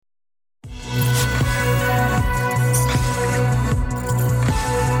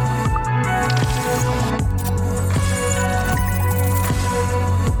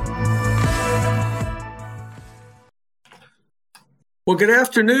Well, good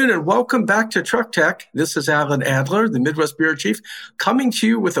afternoon and welcome back to Truck Tech. This is Alan Adler, the Midwest Bureau Chief, coming to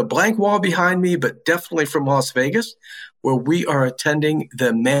you with a blank wall behind me, but definitely from Las Vegas, where we are attending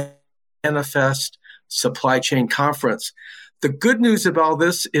the Manifest Supply Chain Conference. The good news about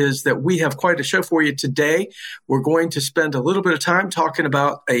this is that we have quite a show for you today. We're going to spend a little bit of time talking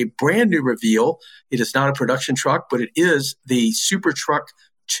about a brand new reveal. It is not a production truck, but it is the Super Truck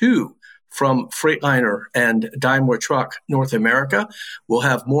 2 from Freightliner and Daimler Truck North America. We'll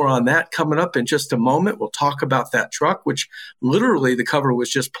have more on that coming up in just a moment. We'll talk about that truck, which literally the cover was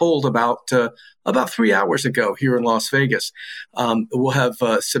just pulled about 3 hours ago here in Las Vegas. We'll have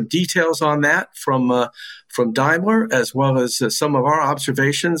some details on that from Daimler, as well as some of our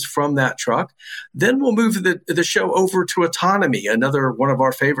observations from that truck. Then we'll move the show over to autonomy, another one of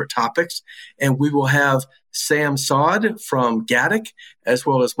our favorite topics, and we will have Sam Saud from Gatik, as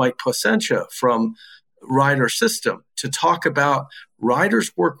well as Mike Placentia from Ryder System to talk about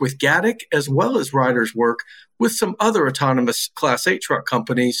Ryder's work with Gatik, as well as Ryder's work with some other autonomous Class 8 truck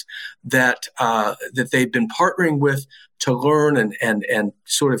companies that they've been partnering with to learn and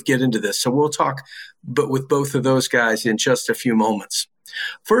sort of get into this. So we'll talk with both of those guys in just a few moments.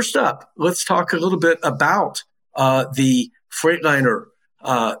 First up, let's talk a little bit about the Freightliner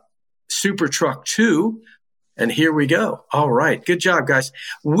Super Truck 2. And here we go. All right. Good job, guys.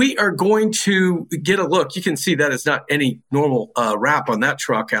 We are going to get a look. You can see that is not any normal wrap on that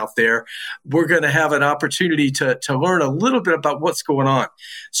truck out there. We're going to have an opportunity to learn a little bit about what's going on.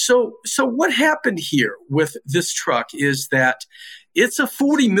 So what happened here with this truck is that it's a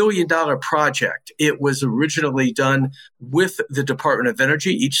 $40 million project. It was originally done with the Department of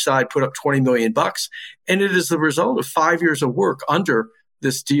Energy. Each side put up $20 million, and it is the result of 5 years of work under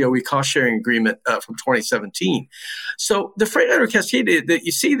this DOE cost-sharing agreement from 2017. So the Freightliner Cascadia that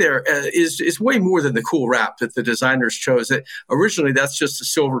you see there is way more than the cool wrap that the designers chose. Originally, that's just a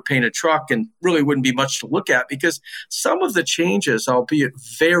silver-painted truck and really wouldn't be much to look at because some of the changes, albeit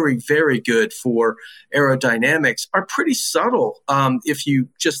very, very good for aerodynamics, are pretty subtle if you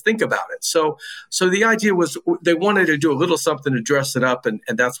just think about it. So the idea was they wanted to do a little something to dress it up, and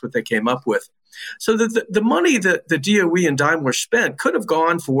that's what they came up with. So the money that the DOE and Daimler spent could have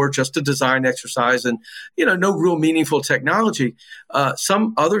gone for just a design exercise and, no real meaningful technology.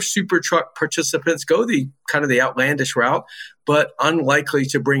 Some other super truck participants go the outlandish route, but unlikely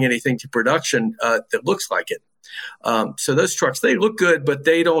to bring anything to production that looks like it. So those trucks, they look good, but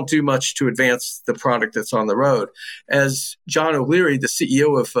they don't do much to advance the product that's on the road. As John O'Leary, the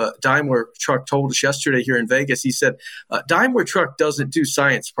CEO of Daimler Truck, told us yesterday here in Vegas, he said, Daimler Truck doesn't do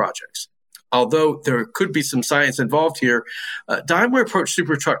science projects. Although there could be some science involved here, Daimler approached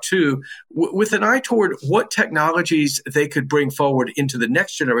Super Truck 2 with an eye toward what technologies they could bring forward into the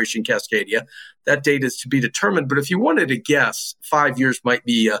next generation Cascadia. That date is to be determined, but if you wanted to guess, 5 years might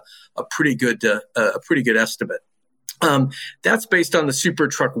be a pretty good estimate. That's based on the Super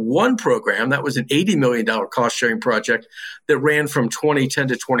Truck 1 program. That was an $80 million cost-sharing project that ran from 2010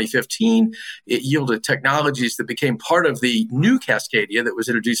 to 2015. It yielded technologies that became part of the new Cascadia that was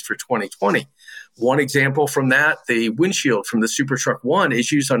introduced for 2020. One example from that, the windshield from the Super Truck 1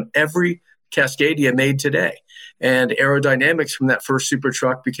 is used on every Cascadia made today. And aerodynamics from that first Super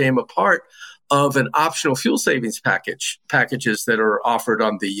Truck became a part of an optional fuel savings packages that are offered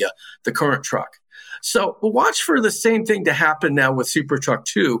on the current truck. So we'll watch for the same thing to happen now with Super Truck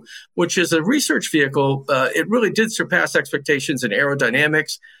 2, which is a research vehicle. It really did surpass expectations in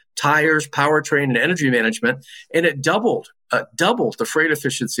aerodynamics, tires, powertrain, and energy management, and it doubled the freight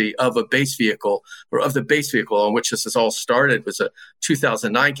efficiency of a base vehicle, or of the base vehicle on which this has all started. It was a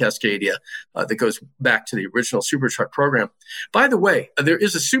 2009 Cascadia that goes back to the original Super Truck program. By the way, there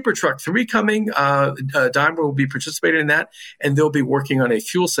is a Super Truck 3 coming. Daimler will be participating in that, and they'll be working on a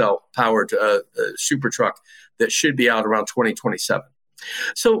fuel cell powered Super Truck that should be out around 2027.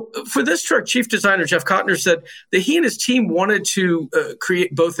 So for this truck, Chief Designer Jeff Kottner said that he and his team wanted to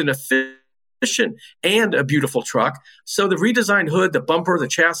create both an efficient and a beautiful truck. So the redesigned hood, the bumper, the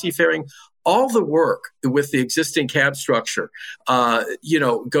chassis fairing, all the work with the existing cab structure,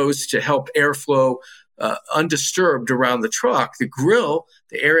 goes to help airflow undisturbed around the truck. The grille,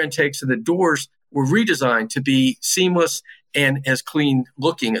 the air intakes, and the doors were redesigned to be seamless and as clean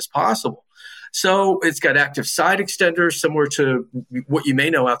looking as possible. So it's got active side extenders, similar to what you may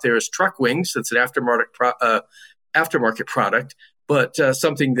know out there as truck wings. It's an aftermarket product, but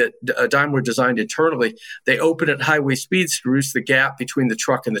something that Daimler designed internally. They open at highway speeds to reduce the gap between the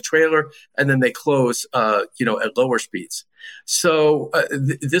truck and the trailer, and then they close, at lower speeds. So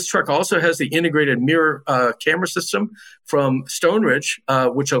this truck also has the integrated mirror camera system from Stoneridge,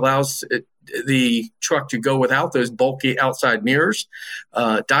 which allows the truck to go without those bulky outside mirrors,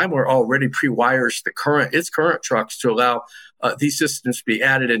 Daimler already pre-wires its current trucks to allow these systems to be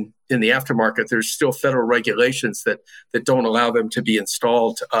added in the aftermarket. There's still federal regulations that don't allow them to be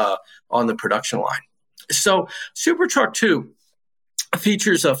installed on the production line. So SuperTruck 2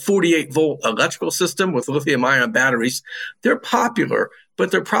 features a 48-volt electrical system with lithium-ion batteries. They're popular,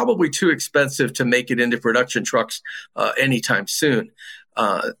 but they're probably too expensive to make it into production trucks anytime soon.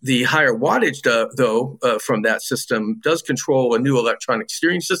 The higher wattage, though, from that system does control a new electronic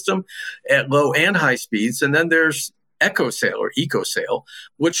steering system at low and high speeds. And then there's EcoSail,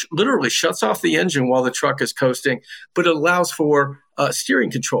 which literally shuts off the engine while the truck is coasting, but it allows for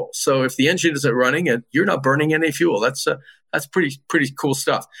steering control. So if the engine isn't running and you're not burning any fuel, that's pretty cool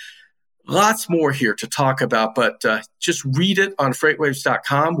stuff. Lots more here to talk about, but just read it on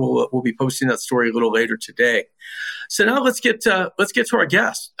freightwaves.com. We'll be posting that story a little later today. So now let's get to our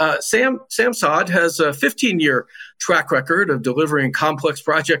guest. Sam Saad has a 15-year track record of delivering complex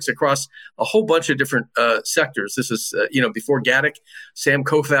projects across a whole bunch of different sectors. This is before Gatik, Sam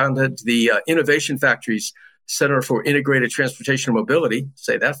co-founded the Innovation Factories Center for Integrated Transportation and Mobility,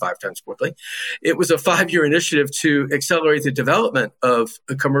 say that 5 times quickly. It was a 5-year initiative to accelerate the development of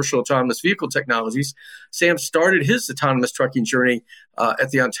commercial autonomous vehicle technologies. Sam started his autonomous trucking journey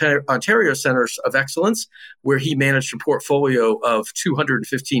at the Ontario Centers of Excellence, where he managed a portfolio of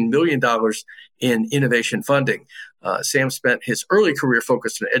 $215 million in innovation funding. Sam spent his early career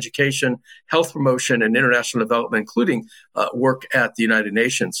focused on education, health promotion, and international development, including work at the United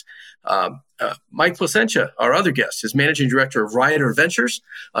Nations. Mike Placentia, our other guest, is managing director of Ryder Ventures,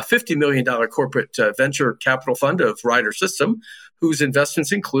 a $50 million corporate venture capital fund of Ryder System, whose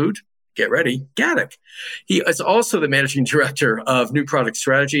investments include, get ready, Gatik. He is also the managing director of New Product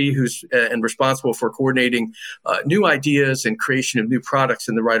Strategy, who's and responsible for coordinating new ideas and creation of new products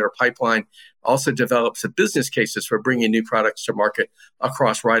in the Ryder pipeline. Also develops the business cases for bringing new products to market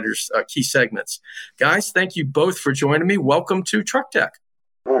across Ryder's key segments. Guys, thank you both for joining me. Welcome to Truck Tech.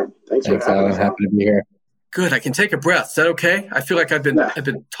 All right. Thanks Alan. Happy to be here. Good. I can take a breath. Is that okay? I feel like I've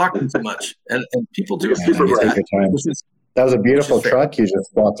been talking too much, and people do. Take your time. That was a beautiful truck you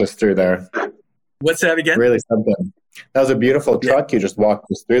just walked us through there. What's that again? Really something. That was a beautiful truck you just walked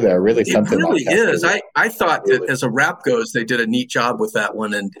us through there. Really something. It really is. I thought that as a wrap goes, they did a neat job with that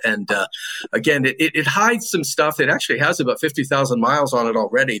one. And again, it hides some stuff. It actually has about 50,000 miles on it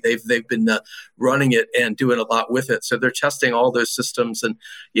already. They've been running it and doing a lot with it. So they're testing all those systems, and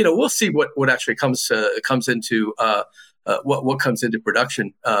we'll see what actually comes into. What comes into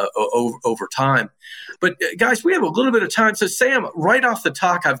production over time. But guys, we have a little bit of time. So Sam, right off the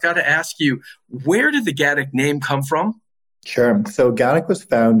top, I've got to ask you, where did the Gatik name come from? Sure. So Gatik was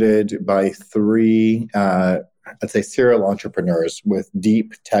founded by 3 let's say serial entrepreneurs with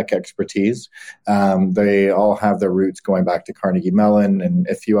deep tech expertise. They all have their roots going back to Carnegie Mellon and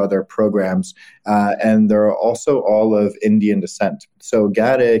a few other programs. And they're also all of Indian descent. So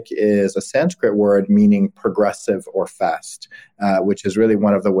Gatik is a Sanskrit word meaning progressive or fast, which is really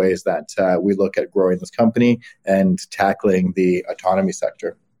one of the ways that we look at growing this company and tackling the autonomy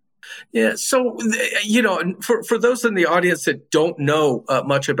sector. Yeah. So, for those in the audience that don't know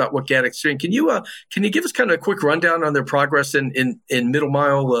much about what Gatik's doing, can you give us kind of a quick rundown on their progress in middle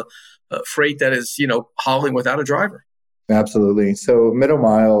mile freight that is, hauling without a driver? Absolutely. So middle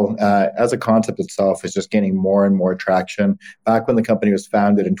mile as a concept itself is just gaining more and more traction. Back when the company was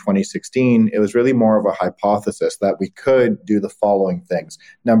founded in 2016, it was really more of a hypothesis that we could do the following things.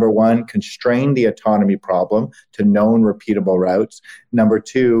 Number 1, constrain the autonomy problem to known repeatable routes. Number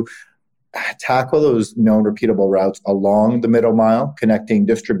 2, tackle those known repeatable routes along the middle mile, connecting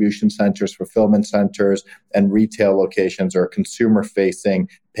distribution centers, fulfillment centers, and retail locations or consumer-facing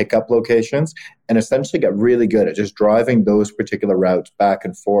pickup locations, and essentially get really good at just driving those particular routes back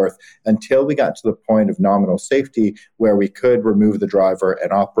and forth until we got to the point of nominal safety where we could remove the driver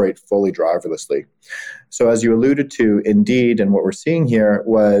and operate fully driverlessly. So as you alluded to, indeed, and what we're seeing here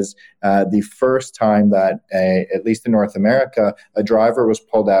was the first time that, at least in North America, a driver was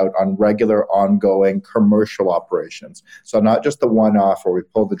pulled out on regular, ongoing commercial operations. So not just the one-off where we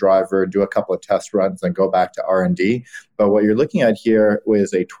pull the driver, do a couple of test runs, and go back to R&D. But what you're looking at here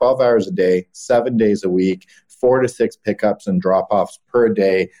was a 12 hours a day, 7 days a week, 4 to 6 pickups and drop-offs per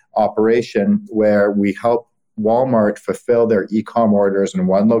day operation where we help Walmart fulfill their e-com orders in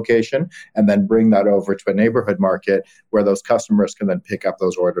one location and then bring that over to a neighborhood market where those customers can then pick up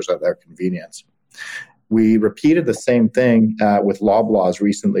those orders at their convenience. We repeated the same thing with Loblaws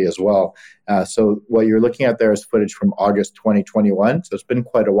recently as well. So what you're looking at there is footage from August 2021. So it's been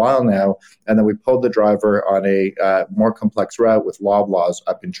quite a while now. And then we pulled the driver on a more complex route with Loblaws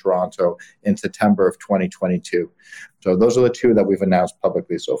up in Toronto in September of 2022. So those are the two that we've announced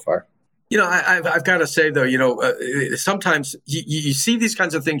publicly so far. I've got to say, though, sometimes you see these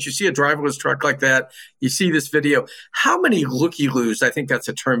kinds of things. You see a driverless truck like that. You see this video. How many looky-loos, I think that's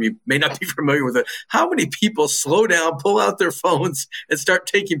a term you may not be familiar with it. How many people slow down, pull out their phones, and start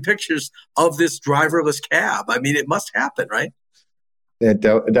taking pictures of this driverless cab? I mean, it must happen, right? It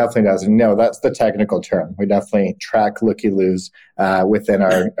definitely does. No, that's the technical term. We definitely track looky-loos within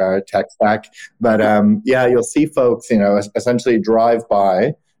our tech stack. But you'll see folks, essentially drive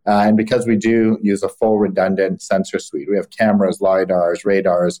by. And because we do use a full redundant sensor suite, we have cameras, LiDARs,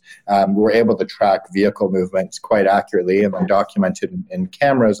 radars, we're able to track vehicle movements quite accurately and then document it in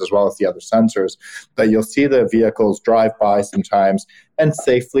cameras as well as the other sensors. But you'll see the vehicles drive by sometimes and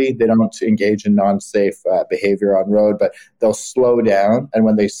safely. They don't engage in non-safe behavior on road, but they'll slow down. And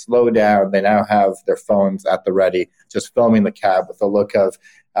when they slow down, they now have their phones at the ready, just filming the cab with a look of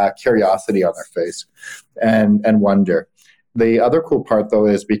curiosity on their face and wonder. The other cool part, though,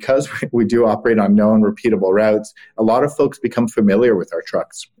 is because we do operate on known, repeatable routes, a lot of folks become familiar with our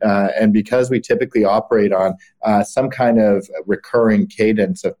trucks. And because we typically operate on some kind of recurring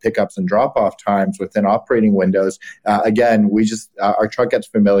cadence of pickups and drop-off times within operating windows, again, our truck gets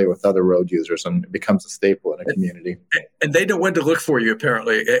familiar with other road users and it becomes a staple in a community. And they know when to look for you,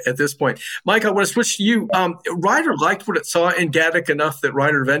 apparently, at this point. Mike, I want to switch to you. Ryder liked what it saw in Gatik enough that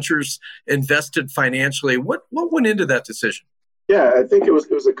Ryder Ventures invested financially. What went into that decision? Yeah, I think it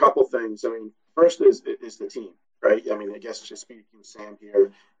was a couple things. I mean, first is the team, right? I mean, I guess just speaking with Sam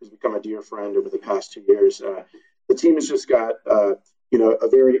here, who's become a dear friend over the past 2 years. The team has just got a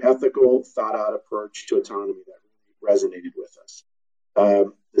very ethical, thought out approach to autonomy that really resonated with us.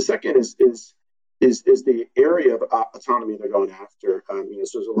 The second is the area of autonomy they're going after.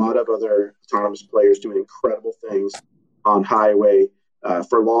 So there's a lot of other autonomous players doing incredible things on highway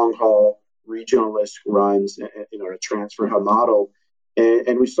for long haul regionalist runs, a transfer hub model.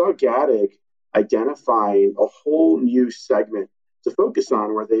 And we saw Gatik identifying a whole new segment to focus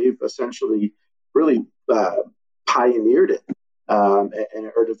on where they've essentially really pioneered it and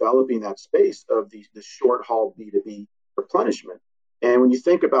are developing that space of the short haul B2B replenishment. And when you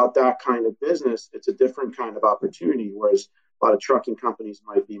think about that kind of business, it's a different kind of opportunity, whereas a lot of trucking companies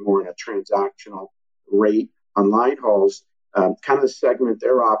might be more in a transactional rate on line hauls. Kind of the segment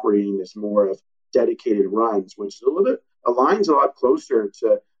they're operating is more of dedicated runs, which is aligns a lot closer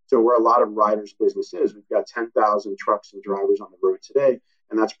to where a lot of Ryder's business is. We've got 10,000 trucks and drivers on the road today,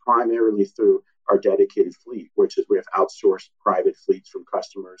 and that's primarily through our dedicated fleet, which is we have outsourced private fleets from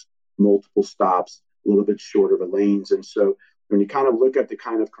customers, multiple stops, a little bit shorter of lanes. And so when you kind of look at the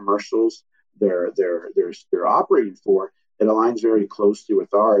kind of commercials they're operating for, it aligns very closely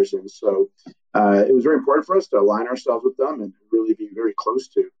with ours. And so it was very important for us to align ourselves with them and really be very close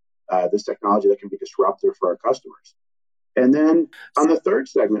to this technology that can be disruptive for our customers. And then on the third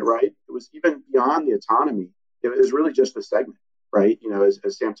segment, right, it was even beyond the autonomy. It was really just a segment, right?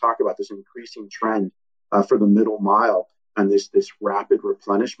 As Sam talked about, this increasing trend for the middle mile and this rapid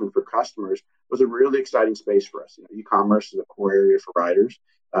replenishment for customers was a really exciting space for us. E-commerce is a core area for riders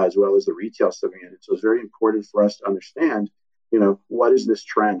as well as the retail segment. So it's very important for us to understand, what is this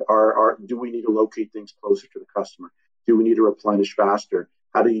trend? Do we need to locate things closer to the customer? Do we need to replenish faster?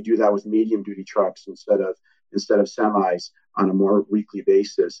 How do you do that with medium duty trucks instead of semis on a more weekly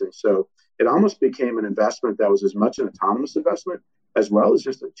basis? And so it almost became an investment that was as much an autonomous investment as well as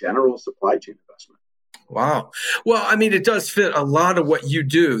just a general supply chain investment. Wow. Well, I mean, it does fit a lot of what you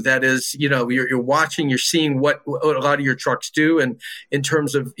do. That is, you're watching, you're seeing what a lot of your trucks do, and in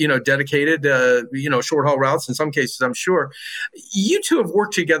terms of, dedicated, short haul routes. In some cases, I'm sure you two have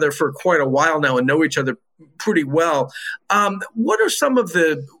worked together for quite a while now and know each other pretty well. What are some of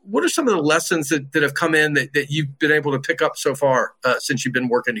the lessons that have come in that you've been able to pick up so far since you've been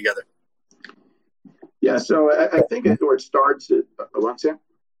working together? Yeah. So I think where it starts, Sam?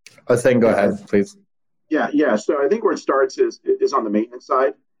 I was saying, go ahead, please. Yeah. So I think where it starts is on the maintenance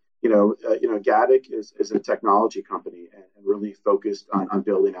side. Gatik is a technology company and really focused on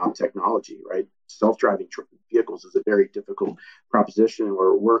building out technology, right? Self-driving vehicles is a very difficult proposition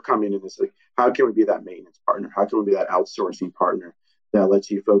where we're coming in and say, how can we be that maintenance partner? How can we be that outsourcing partner that lets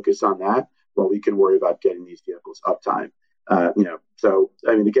you focus on that while we can worry about getting these vehicles uptime? So,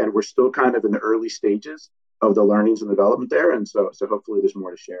 I mean, again, we're still kind of in the early stages of the learnings and development there. And so hopefully there's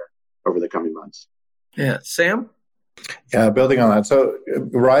more to share over the coming months. Yeah. Sam? Yeah, building on that. So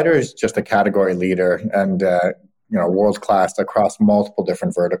Ryder is just a category leader and world class across multiple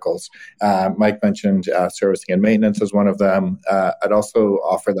different verticals. Mike mentioned servicing and maintenance as one of them. I'd also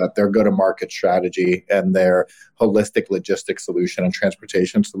offer that their go-to-market strategy and their holistic logistics solution and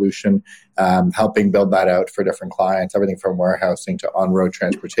transportation solution, helping build that out for different clients, everything from warehousing to on-road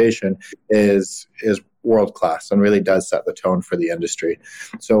transportation, is world class and really does set the tone for the industry.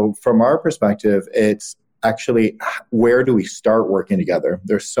 So from our perspective, it's actually, where do we start working together?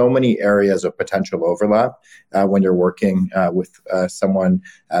 There's so many areas of potential overlap when you're working with someone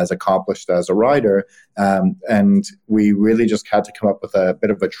as accomplished as a Ryder. And we really just had to come up with a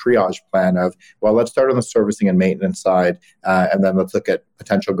bit of a triage plan of, well, let's start on the servicing and maintenance side, and then let's look at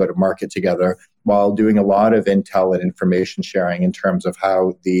potential go-to-market together, while doing a lot of intel and information sharing in terms of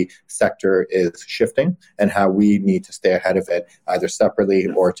how the sector is shifting and how we need to stay ahead of it, either separately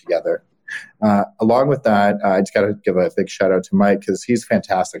or together. Along with that, I just got to give a big shout out to Mike because he's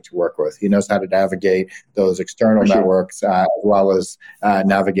fantastic to work with. He knows how to navigate those external networks as well as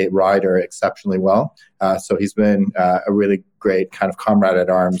navigate Ryder exceptionally well. So he's been a really great kind of comrade at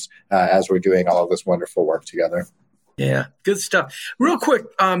arms as we're doing all of this wonderful work together. Yeah, good stuff. Real quick,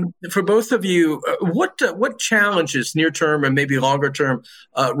 for both of you, what challenges, near term and maybe longer term,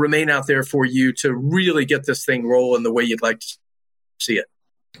 remain out there for you to really get this thing rolling the way you'd like to see it?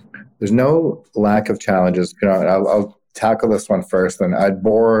 There's no lack of challenges. I'll tackle this one first, and I'd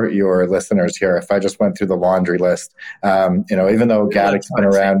bore your listeners here if I just went through the laundry list. Even though Gaddic's been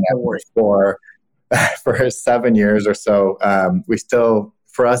around now for 7 years or so, we still.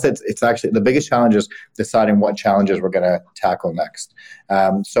 For us, it's actually the biggest challenge is deciding what challenges we're going to tackle next.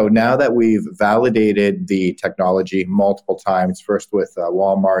 So now that we've validated the technology multiple times, first with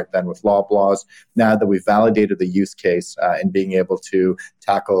Walmart, then with Loblaws, now that we've validated the use case in being able to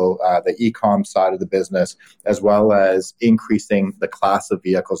tackle the e-com side of the business, as well as increasing the class of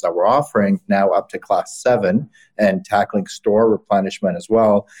vehicles that we're offering, now up to class 7, and tackling store replenishment as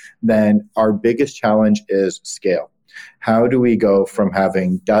well, then our biggest challenge is scale. How do we go from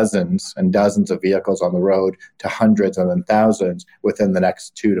having dozens and dozens of vehicles on the road to hundreds and then thousands within the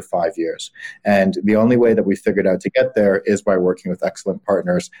next 2 to 5 years? And the only way that we figured out to get there is by working with excellent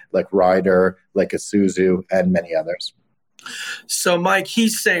partners like Ryder, like Isuzu, and many others. So, Mike,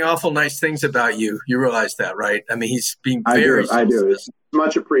 he's saying awful nice things about you. You realize that, right? I mean, he's being very. I do. It's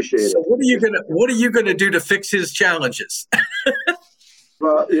much appreciated. So, what are you gonna do to fix his challenges?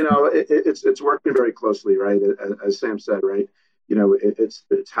 Well, it's working very closally, right? As Sam said, right?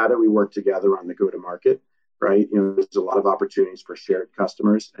 It's how do we work together on the go-to-market, right? There's a lot of opportunities for shared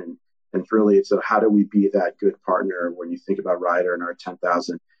customers, and really, it's how do we be that good partner when you think about Ryder and our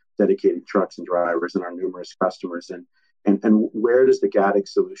 10,000 dedicated trucks and drivers and our numerous customers, and where does the Gaddic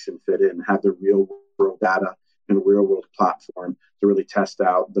solution fit in? Have the real world data and real world platform to really test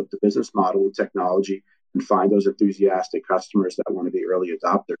out the business model and technology, and find those enthusiastic customers that want to be early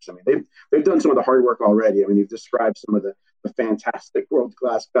adopters. I mean, they've done some of the hard work already. I mean, you've described some of the fantastic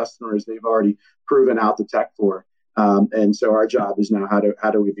world-class customers they've already proven out the tech for. And so our job is now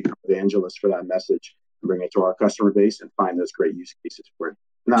how do we become evangelists for that message and bring it to our customer base and find those great use cases for it.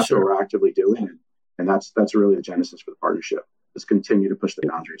 And that's what we're actively doing. And that's really the genesis for the partnership, is continue to push the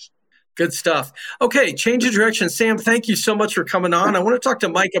boundaries. Good stuff. Okay, change of direction. Sam, thank you so much for coming on. I want to talk to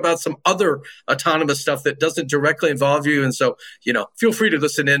Mike about some other autonomous stuff that doesn't directly involve you. And so, feel free to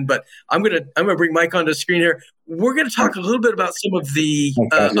listen in, but I'm going to bring Mike onto the screen here. We're going to talk a little bit about some of the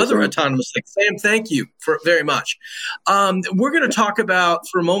other autonomous things. Sam, thank you very much. We're going to talk about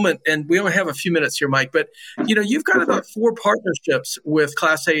for a moment, and we only have a few minutes here, Mike, but you've got about 4 partnerships with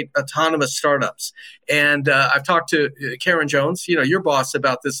Class 8 autonomous startups. And I've talked to Karen Jones, your boss,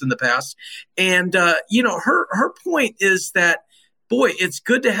 about this in the past. And, her point is that, boy, it's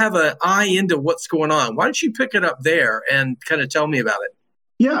good to have an eye into what's going on. Why don't you pick it up there and kind of tell me about it?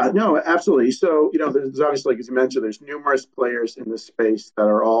 Yeah, no, absolutely. So, there's obviously, as you mentioned, there's numerous players in this space that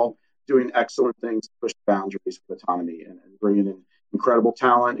are all doing excellent things to push the boundaries with autonomy and bringing in incredible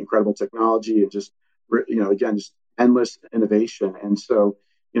talent, incredible technology, and just, again, just endless innovation. And so,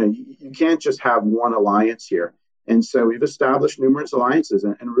 you can't just have one alliance here. And so we've established numerous alliances,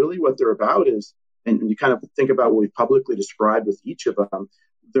 and really what they're about is, and you kind of think about what we've publicly described with each of them,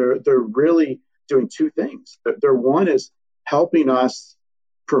 they're really doing 2 things. They're one is helping us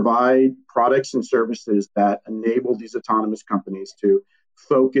provide products and services that enable these autonomous companies to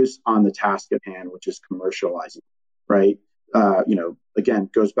focus on the task at hand, which is commercializing, right? Again,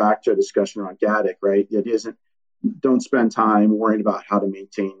 goes back to a discussion around Gaddic, right? It isn't, don't spend time worrying about how to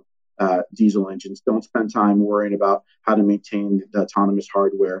maintain diesel engines. Don't spend time worrying about how to maintain the autonomous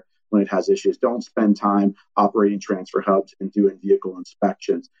hardware. when it has issues. Don't spend time operating transfer hubs and doing vehicle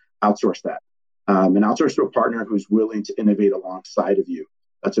inspections. Outsource that. And outsource to a partner who's willing to innovate alongside of you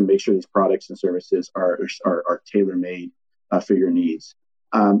to make sure these products and services are tailor-made for your needs.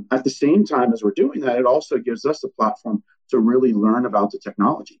 At the same time as we're doing that, it also gives us a platform to really learn about the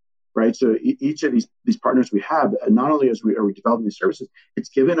technology, right? So each of these partners we have, not only are we developing these services, it's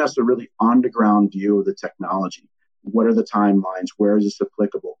given us a really on-the-ground view of the technology. What are the timelines? Where is this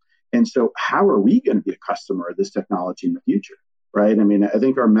applicable? And so how are we going to be a customer of this technology in the future, right? I mean, I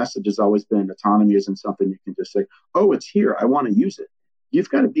think our message has always been autonomy isn't something you can just say, oh, it's here, I want to use it. You've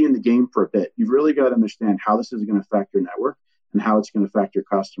got to be in the game for a bit. You've really got to understand how this is going to affect your network and how it's going to affect your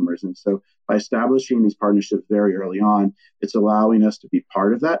customers. And so by establishing these partnerships very early on, it's allowing us to be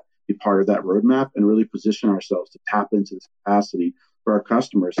part of that roadmap and really position ourselves to tap into this capacity for our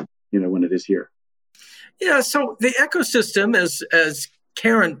customers, when it is here. Yeah, so the ecosystem, as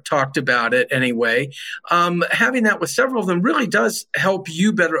Karen talked about it anyway, having that with several of them really does help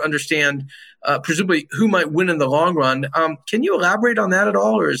you better understand, presumably, who might win in the long run. Can you elaborate on that at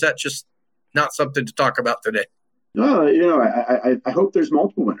all, or is that just not something to talk about today? I hope there's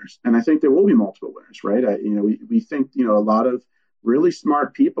multiple winners, and I think there will be multiple winners, right? We think, a lot of really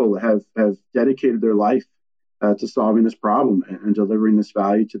smart people have dedicated their life to solving this problem and delivering this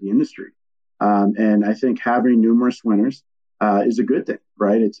value to the industry. And I think having numerous winners is a good thing,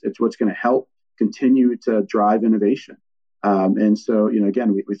 right? It's what's going to help continue to drive innovation. And so,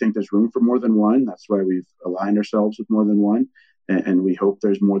 again, we think there's room for more than one. That's why we've aligned ourselves with more than one, and we hope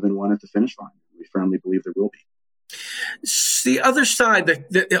there's more than one at the finish line. We firmly believe there will be. The other side,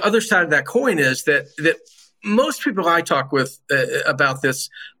 the other side of that coin is that most people I talk with about this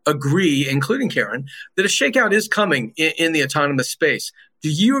agree, including Karen, that a shakeout is coming in the autonomous space. Do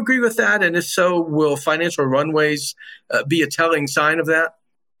you agree with that? And if so, will financial runways be a telling sign of that?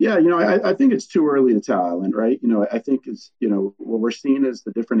 Yeah, I think it's too early to tell, Alan, right? I think it's, what we're seeing is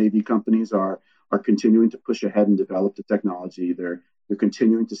the different AV companies are continuing to push ahead and develop the technology. They're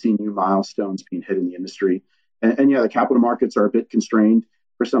continuing to see new milestones being hit in the industry. And the capital markets are a bit constrained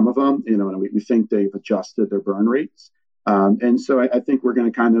for some of them, and we think they've adjusted their burn rates. And so I think we're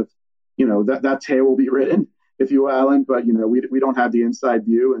going to kind of, that tale will be written, if you will, Alan, but, we don't have the inside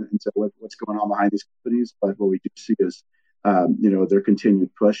view into what's going on behind these companies. But what we do see is, their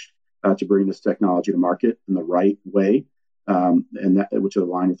continued push to bring this technology to market in the right way, and that, which is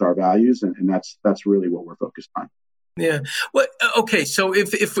aligned with our values. And that's really what we're focused on. Yeah. Well, okay. So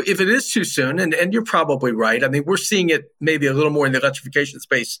if it is too soon, and you're probably right. I mean, we're seeing it maybe a little more in the electrification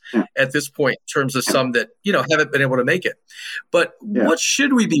space at this point in terms of some that, haven't been able to make it. But what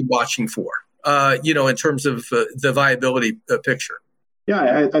should we be watching for, in terms of the viability picture?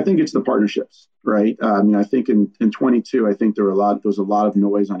 Yeah, I think it's the partnerships, right? I think in 22, I think there was a lot of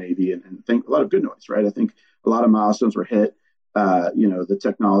noise on AV and I think a lot of good noise, right? I think a lot of milestones were hit. The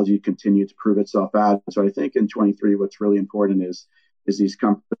technology continued to prove itself out. So I think in 23, what's really important is these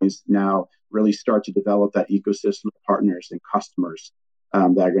companies now really start to develop that ecosystem of partners and customers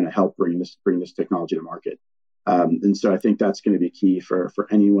that are going to help bring this technology to market. And so I think that's going to be key for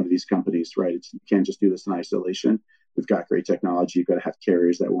any one of these companies, right? You can't just do this in isolation. We've got great technology. You've got to have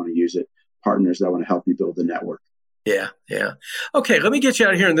carriers that want to use it, partners that want to help you build the network. Yeah. Okay, let me get you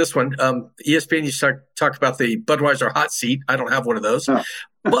out of here in this one. ESPN, you talk about the Budweiser hot seat. I don't have one of those. Oh.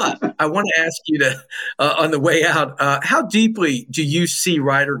 But I want to ask you on the way out, how deeply do you see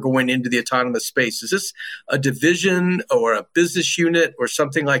Ryder going into the autonomous space? Is this a division or a business unit or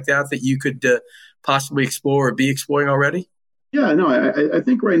something like that you could possibly explore or be exploring already? Yeah, no, I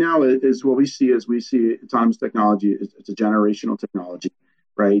think right now is what we see autonomous technology. It's a generational technology,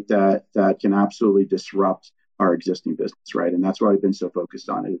 right? That can absolutely disrupt our existing business, right? And that's why we've been so focused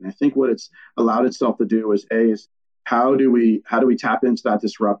on it. And I think what it's allowed itself to do is how do we tap into that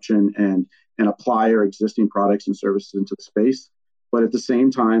disruption and apply our existing products and services into the space? But at the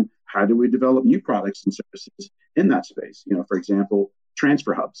same time, how do we develop new products and services in that space? For example,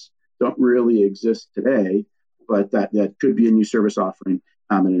 transfer hubs don't really exist today, but that could be a new service offering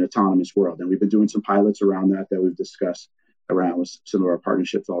in an autonomous world. And we've been doing some pilots around that we've discussed around with some of our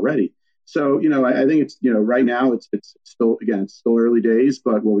partnerships already. So, I think it's, right now it's still early days,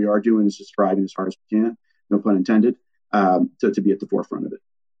 but what we are doing is just striving as hard as we can, no pun intended, to be at the forefront of it.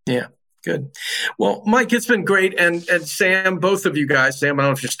 Yeah, good. Well, Mike, it's been great. And Sam, both of you guys, Sam, I don't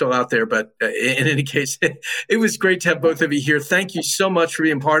know if you're still out there, but in any case, it was great to have both of you here. Thank you so much for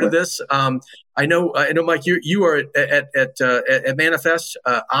being part of this. I know, Mike. You are at Manifest.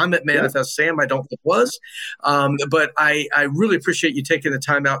 I'm at Manifest. Yeah. Sam, I don't think was, but I really appreciate you taking the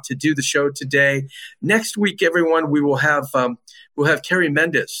time out to do the show today. Next week, everyone, we will have Kerry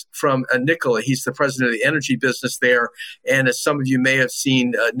Mendez from Nikola. He's the president of the energy business there, and as some of you may have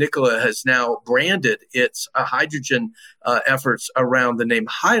seen, Nikola has now branded its hydrogen efforts around the name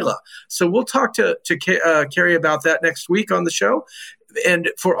Hyla. So we'll talk to Kerry about that next week on the show. And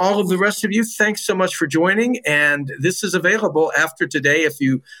for all of the rest of you, thanks so much for joining. And this is available after today. If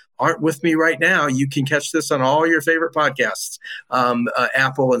you aren't with me right now, you can catch this on all your favorite podcasts,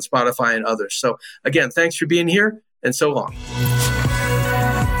 Apple and Spotify and others. So again, thanks for being here, and so long.